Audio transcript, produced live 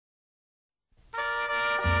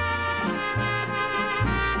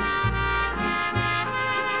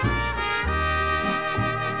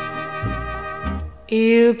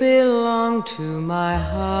You belong to my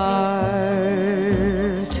heart,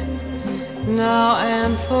 now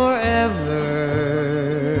and forever.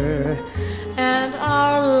 And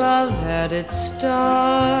our love had its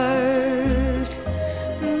start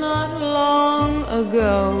not long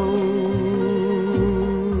ago.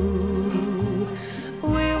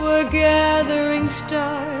 We were gathering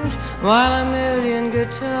stars while a million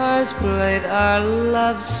guitars played our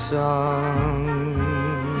love song.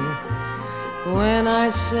 When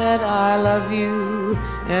I said I love you,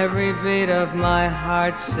 every beat of my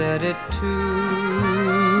heart said it too.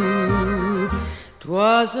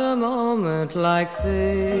 'Twas a moment like this,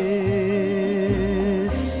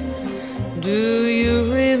 do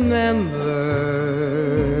you remember?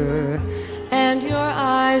 And your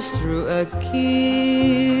eyes threw a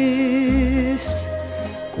kiss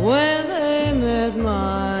when they met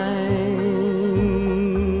mine.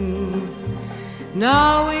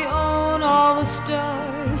 Now we own all the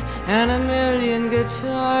stars, and a million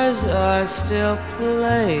guitars are still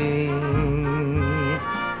playing.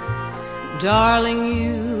 Darling,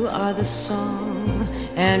 you are the song,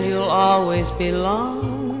 and you'll always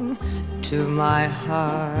belong to my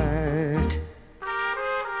heart.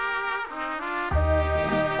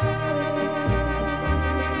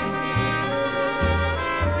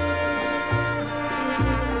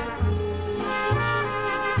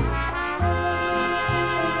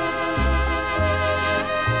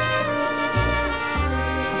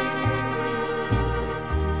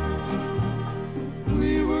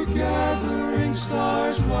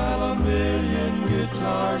 Stars while a million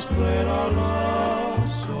guitars played our love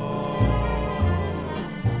song.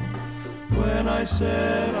 When I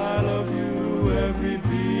said I love you, every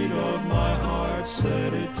beat of my heart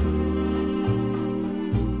said it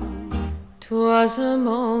too. 'Twas a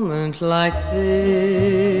moment like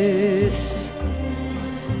this,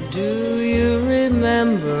 do you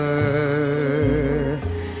remember?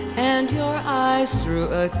 And your eyes threw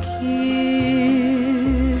a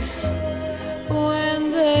kiss when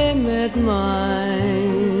they met mine.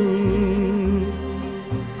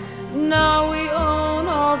 Now we own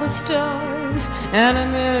all the stars, and a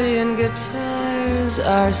million guitars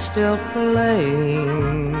are still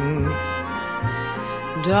playing.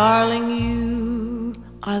 Darling, you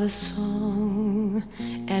are the song,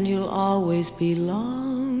 and you'll always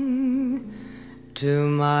belong to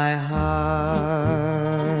my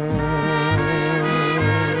heart.